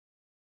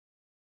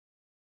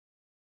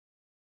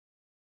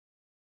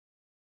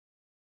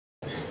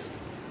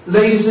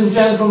Ladies and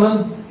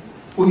gentlemen,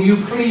 will you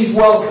please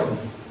welcome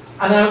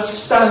an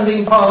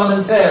outstanding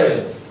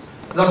parliamentarian,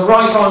 the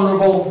Right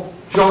Honourable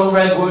John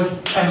Redwood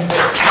MP.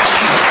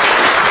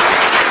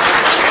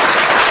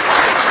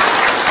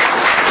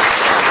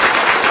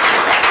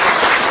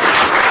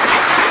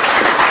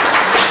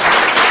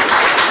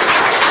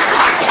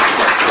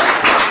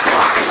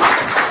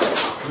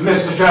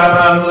 Mr.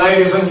 Chairman,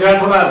 ladies and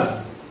gentlemen,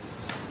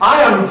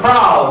 I am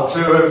proud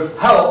to have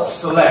helped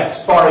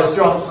select Boris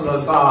Johnson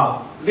as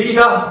our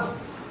leader, and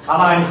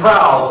I'm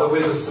proud that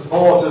with the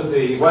support of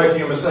the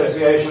Wokingham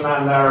Association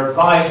and their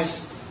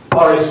advice,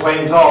 Boris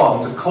went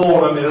on to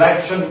call an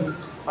election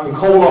and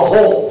call a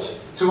halt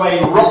to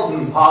a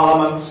rotten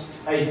parliament,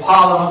 a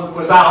parliament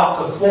that was out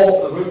to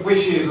thwart the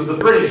wishes of the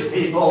British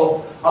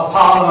people, a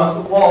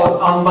parliament that was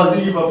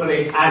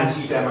unbelievably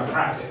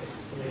anti-democratic.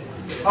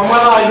 And when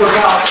I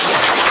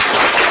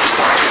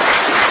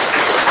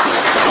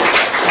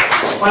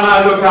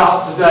look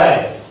out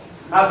today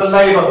at the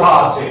Labour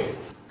Party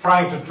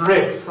trying to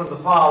drift from the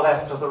far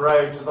left of the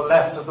road to the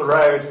left of the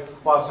road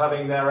whilst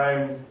having their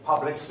own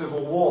public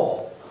civil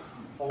war,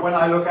 or when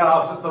I look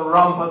out at the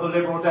rump of the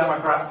Liberal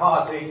Democrat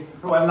Party,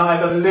 who are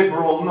neither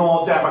liberal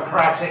nor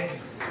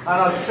democratic and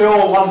are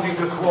still wanting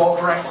to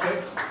thwart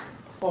Brexit,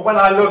 or when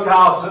I look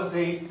out at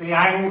the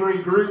angry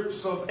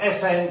groups of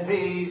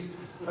SNPs,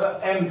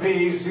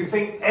 MPs who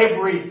think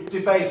every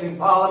debate in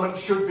Parliament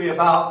should be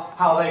about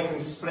how they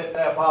can split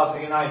their part of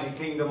the United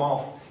Kingdom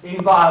off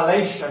in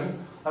violation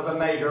of a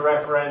major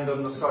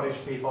referendum the Scottish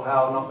people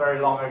held not very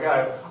long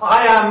ago.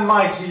 I am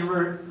mightily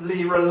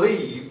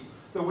relieved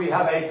that we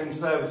have a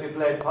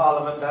Conservative-led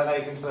Parliament and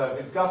a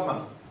Conservative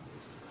government.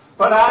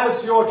 But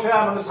as your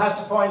chairman has had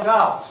to point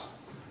out,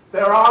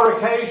 there are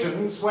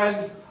occasions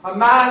when a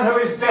man who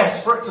is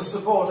desperate to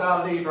support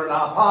our leader and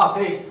our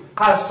party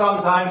has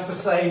sometimes to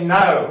say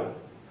no.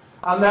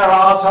 And there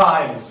are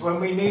times when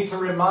we need to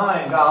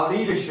remind our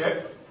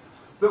leadership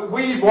that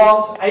we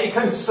want a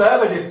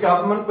Conservative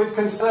government with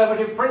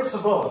Conservative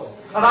principles.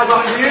 And I've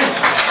got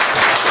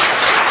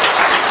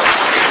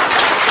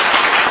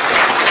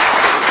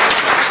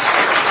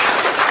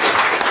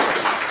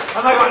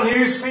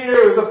news for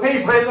you. The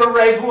people in the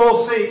red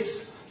wall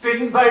seats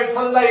didn't vote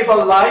for Labour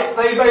Light,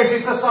 they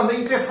voted for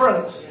something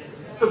different.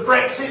 The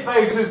Brexit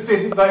voters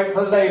didn't vote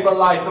for Labour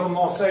Light or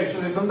more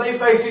socialism, they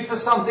voted for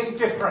something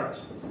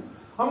different.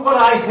 And what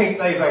I think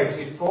they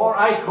voted for,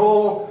 I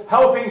call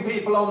helping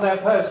people on their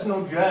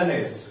personal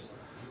journeys.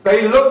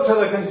 They look to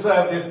the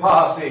Conservative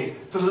Party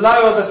to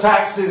lower the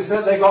taxes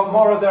so they got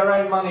more of their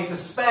own money to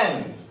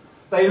spend.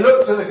 They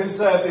look to the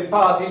Conservative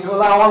Party to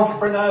allow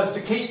entrepreneurs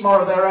to keep more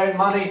of their own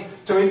money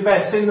to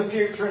invest in the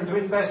future and to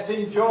invest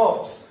in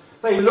jobs.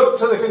 They look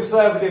to the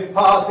Conservative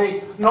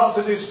Party not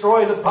to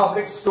destroy the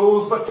public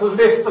schools but to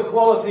lift the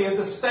quality of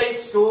the state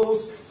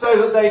schools so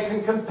that they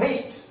can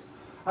compete.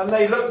 And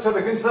they look to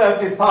the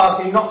Conservative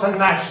Party not to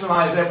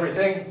nationalise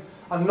everything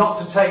and not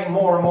to take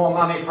more and more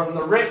money from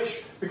the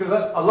rich, because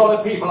a lot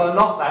of people are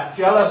not that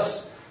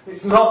jealous.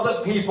 It's not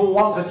that people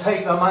want to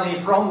take the money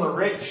from the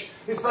rich,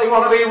 it's they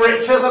want to be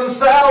richer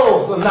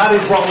themselves, and that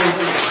is what we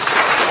do.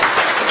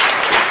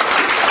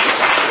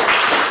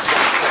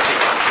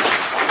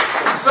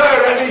 So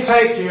let me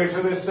take you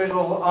to this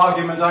little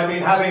argument I've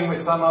been having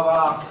with some of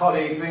our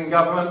colleagues in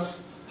government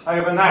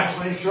over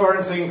national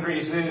insurance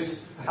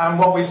increases and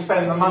what we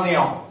spend the money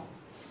on.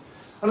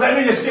 And let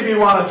me just give you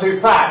one or two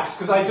facts,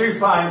 because I do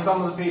find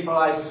some of the people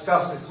I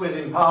discuss this with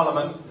in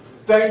Parliament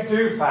don't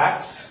do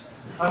facts.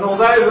 And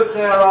although that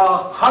there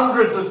are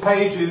hundreds of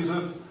pages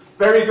of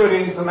very good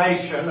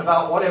information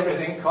about what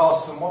everything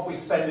costs and what we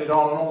spend it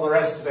on and all the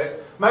rest of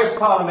it, most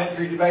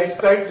parliamentary debates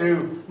don't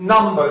do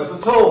numbers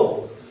at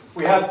all.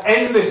 We have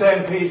endless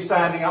MPs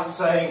standing up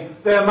saying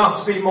there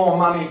must be more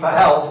money for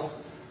health,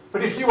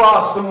 but if you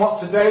ask them what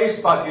today's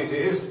budget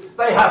is,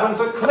 they haven't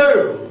a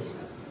clue.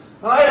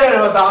 And I don't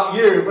know about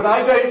you, but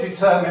I don't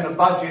determine a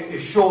budget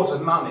is short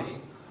of money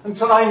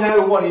until I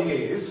know what it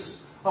is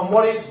and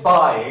what it's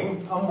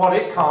buying and what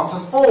it can't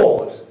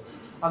afford.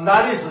 And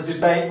that is the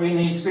debate we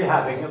need to be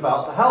having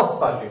about the health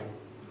budget.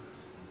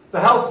 The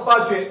health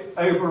budget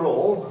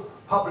overall,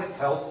 public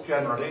health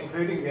generally,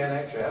 including the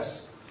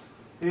NHS,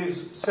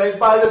 is said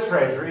by the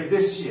Treasury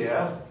this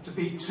year to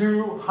be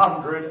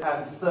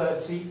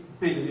 £230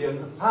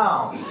 billion.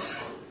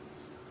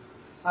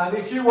 And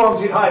if you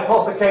wanted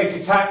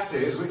hypothecated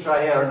taxes, which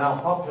I hear are now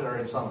popular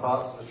in some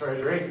parts of the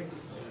Treasury,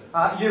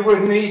 you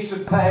would need to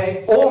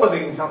pay all of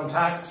income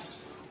tax,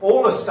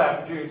 all of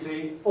stamp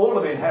duty, all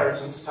of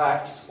inheritance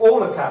tax,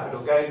 all of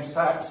capital gains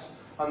tax,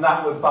 and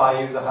that would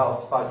buy you the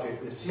health budget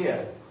this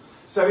year.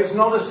 So it's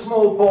not a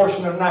small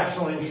portion of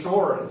national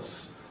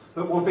insurance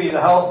that will be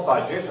the health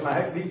budget, and I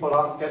hope people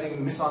aren't getting a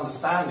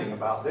misunderstanding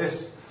about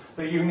this,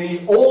 that you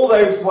need all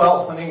those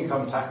wealth and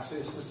income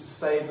taxes to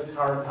sustain the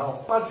current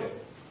health budget.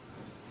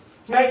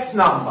 Next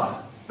number,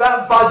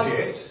 that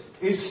budget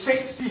is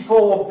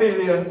 64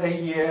 billion a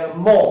year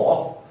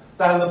more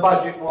than the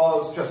budget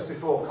was just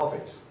before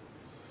COVID.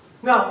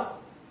 Now,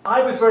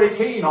 I was very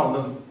keen on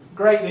them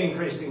greatly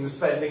increasing the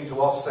spending to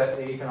offset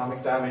the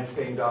economic damage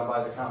being done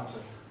by the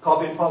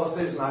COVID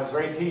policies, and I was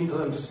very keen for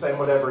them to spend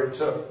whatever it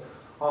took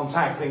on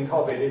tackling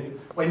COVID.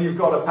 When you've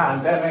got a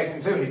pandemic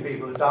and too many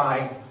people are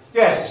dying,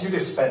 yes, you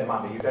just spend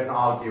money. You don't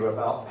argue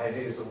about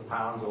pennies or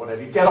pounds or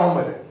whatever. You get on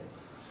with it.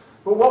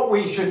 But what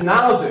we should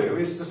now do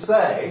is to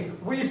say,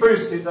 we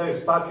boosted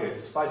those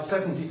budgets by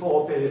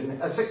 64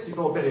 billion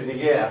a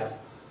year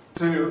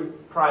to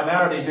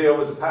primarily deal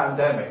with the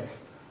pandemic.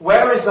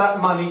 Where is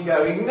that money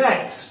going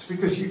next?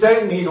 Because you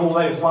don't need all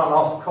those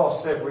one-off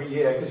costs every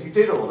year, because you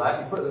did all that.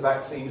 You put the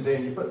vaccines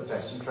in, you put the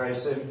test and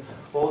trace in,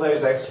 all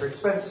those extra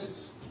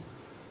expenses.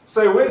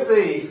 So with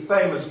the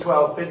famous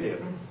 12 billion,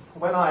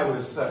 when I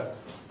was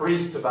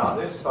briefed about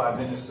this by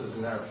ministers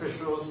and their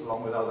officials,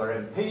 along with other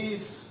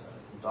MPs,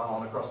 done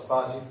on across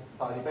party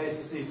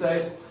basis these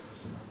days,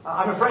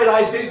 I'm afraid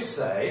I did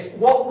say,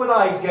 what would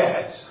I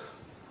get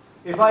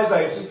if I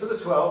voted for the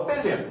 12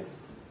 billion?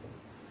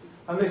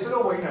 And they said,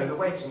 oh, well, you know, the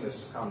waiting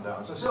lists have come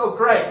down. So I said, oh,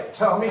 great,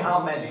 tell me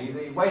how many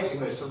the waiting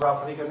lists are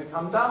roughly going to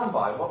come down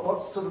by.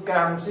 What sort of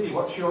guarantee?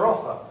 What's your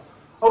offer?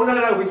 Oh,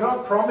 no, we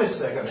can't promise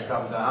they're going to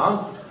come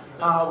down.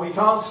 We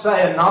can't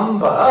say a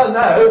number,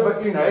 no,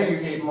 but, you know, you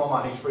need more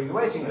money to bring the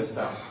waiting list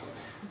down.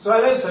 So I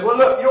then said, well,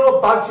 look,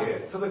 your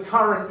budget for the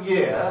current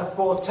year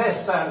for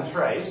test and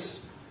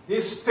trace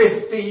is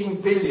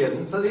 15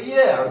 billion for the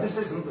year, and this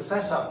isn't the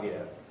setup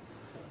year.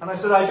 And I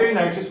said, I do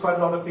notice quite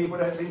a lot of people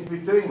don't seem to be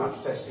doing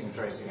much testing and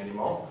tracing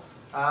anymore.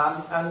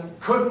 And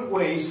couldn't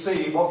we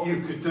see what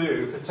you could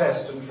do for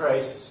test and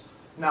trace,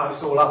 now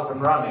it's all up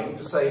and running,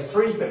 for say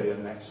 3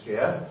 billion next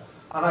year?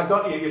 And I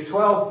got you your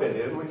 12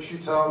 billion, which you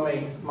told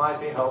me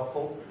might be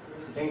helpful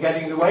in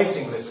getting the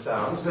waiting list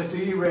down. So do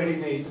you really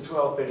need the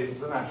 12 billion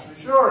for the national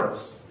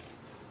insurance?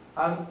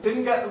 And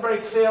didn't get a very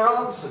clear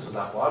answer to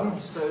that one.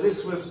 So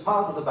this was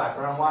part of the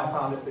background why I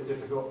found it a bit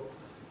difficult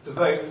to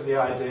vote for the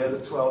idea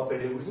that 12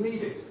 billion was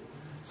needed.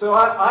 So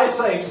I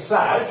say to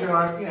Saj, who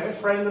I'm, a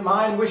friend of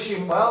mine, wish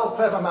him well,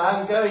 clever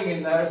man, going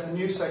in there as the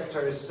new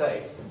Secretary of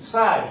State.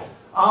 Saj,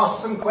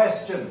 ask some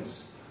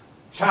questions.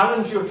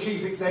 Challenge your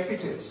chief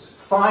executives.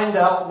 Find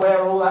out where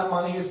all that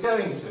money is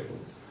going to.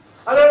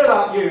 I don't know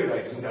about you,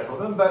 ladies and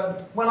gentlemen,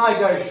 but when I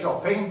go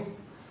shopping,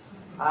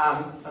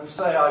 and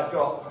say I've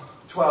got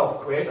 12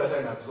 quid, I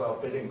don't have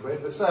 12 billion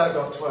quid, but say I've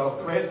got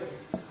 12 quid,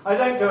 I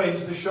don't go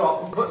into the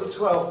shop and put the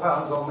 12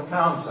 pounds on the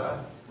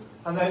counter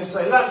and then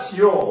say, that's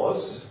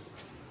yours.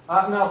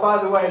 Now,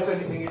 by the way, is there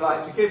anything you'd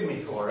like to give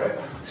me for it?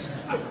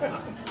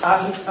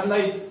 And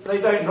they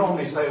don't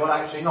normally say, well,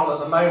 actually, not at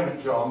the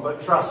moment, John,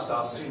 but trust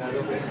us,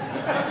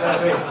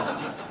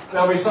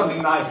 there'll be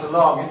something nice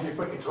along. If you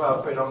put your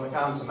 12 quid on the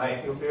counter,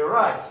 mate, you'll be all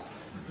right.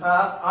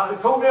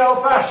 Call me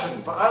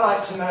old-fashioned, but I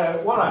like to know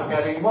what I'm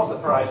getting, what the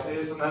price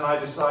is, and then I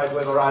decide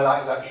whether I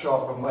like that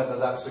shop and whether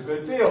that's a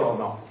good deal or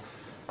not.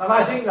 And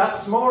I think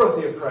that's more of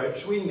the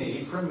approach we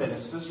need from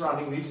ministers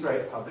running these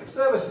great public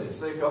services.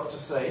 They've got to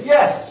say,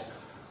 yes,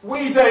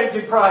 we don't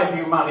deprive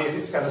you money if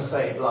it's going to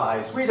save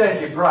lives. We don't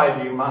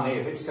deprive you money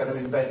if it's going to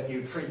invent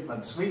new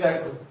treatments. We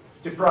don't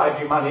deprive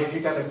you money if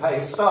you're going to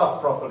pay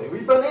staff properly. We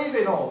believe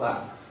in all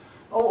that.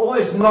 All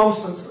this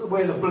nonsense that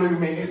we're the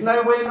blooming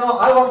no, we're not.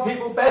 I want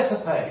people better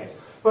paid.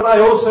 But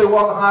I also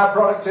want higher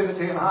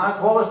productivity and higher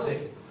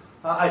quality.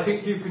 I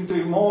think you can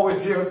do more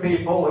with fewer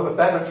people who are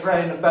better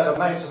trained and better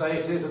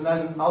motivated, and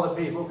then other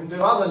people can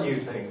do other new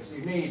things.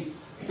 You need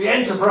the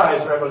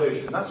enterprise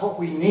revolution. That's what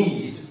we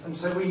need. And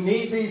so we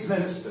need these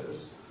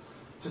ministers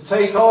to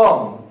take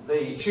on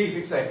the chief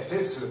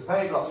executives who have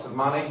paid lots of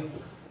money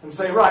and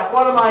say, right,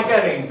 what am I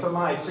getting for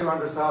my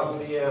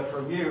 200,000 a year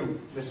from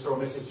you, Mr. or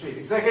Mrs. Chief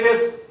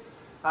Executive?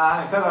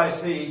 Can I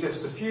see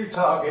just a few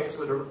targets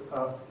that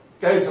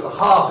go to the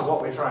heart of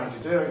what we're trying to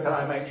do, and can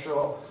I make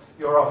sure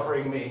you're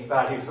offering me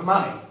value for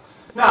money?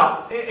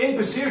 Now, in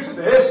pursuit of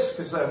this,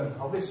 because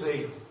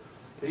obviously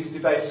these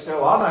debates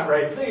go on, I'm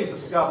very pleased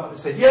that the government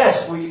has said,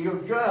 yes, John,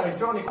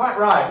 you're quite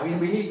right,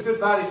 we need good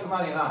value for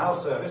money in our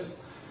health service.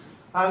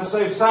 And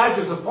so Saj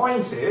has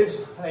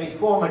appointed a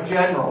former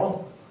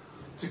general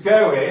to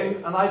go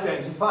in and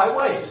identify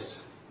waste.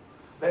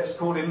 Let's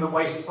call him the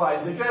Waste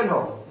Finder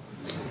General.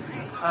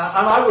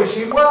 And I wish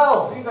him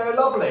well,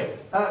 lovely.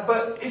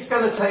 But it's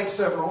going to take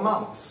several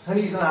months, and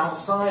he's an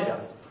outsider.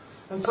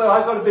 And so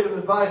I've got a bit of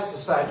advice for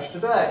Saj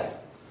today.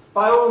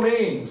 By all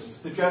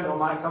means, the General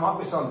might come up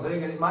with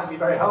something, and it might be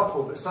very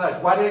helpful, but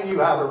Saj, why don't you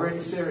have a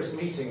really serious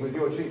meeting with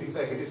your chief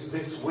executives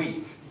this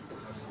week,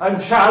 and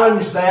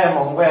challenge them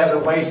on where the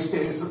waste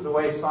is that the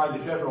Waste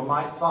Finder General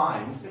might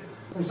find,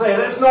 and say,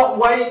 let's not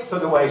wait for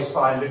the Waste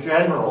Finder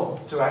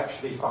General to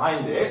actually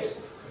find it.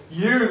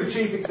 You, the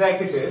chief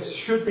executives,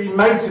 should be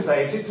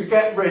motivated to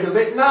get rid of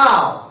it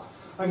now.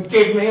 And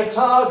give me a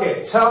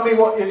target. Tell me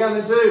what you're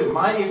going to do.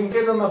 Might even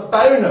give them a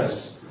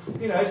bonus.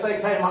 If they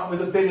came up with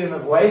 $1 billion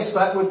of waste,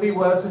 that would be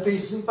worth a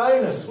decent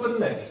bonus,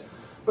 wouldn't it?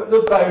 But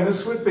the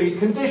bonus would be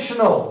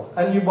conditional,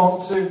 and you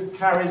want to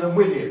carry them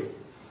with you.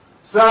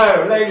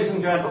 So, ladies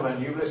and gentlemen,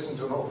 you've listened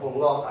to an awful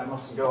lot. I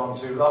mustn't go on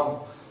too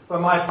long.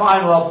 But my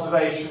final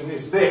observation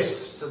is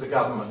this to the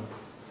government.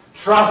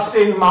 Trust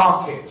in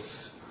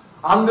markets.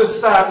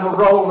 Understand the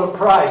role of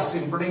price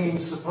in bringing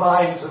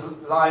supply into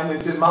line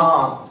with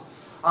demand.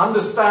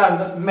 Understand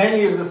that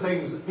many of the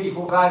things that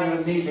people value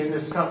and need in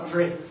this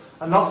country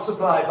are not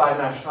supplied by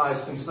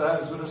nationalised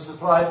concerns, but are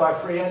supplied by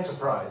free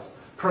enterprise.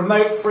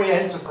 Promote free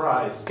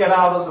enterprise. Get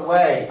out of the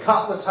way.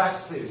 Cut the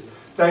taxes.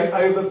 Don't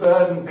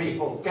overburden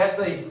people. Get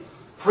the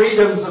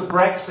freedoms of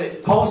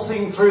Brexit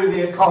pulsing through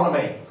the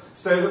economy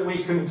so that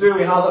we can do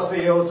in other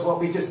fields what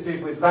we just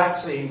did with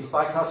vaccines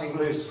by cutting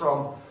loose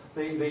from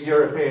the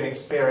European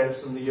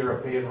experience and the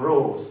European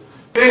rules.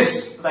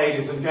 This,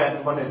 ladies and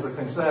gentlemen, is the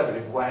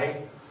Conservative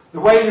way. The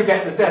way you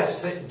get the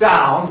deficit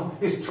down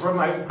is to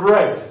promote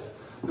growth.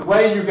 The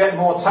way you get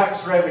more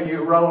tax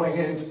revenue rolling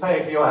in to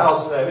pay for your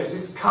health service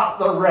is cut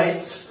the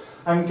rates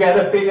and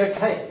get a bigger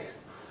cake.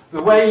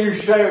 The way you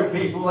show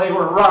people they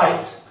were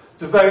right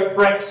to vote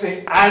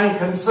Brexit and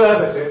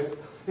Conservative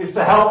is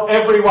to help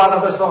every one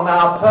of us on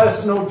our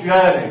personal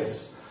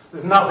journeys.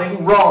 There's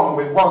nothing wrong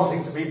with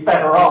wanting to be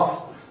better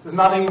off. There's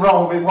nothing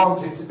wrong with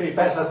wanting to be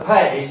better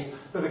paid.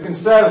 But the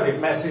Conservative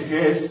message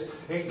is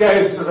it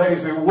goes to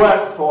those who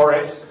work for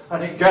it,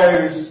 and it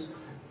goes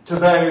to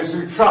those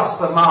who trust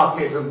the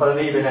market and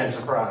believe in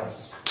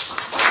enterprise.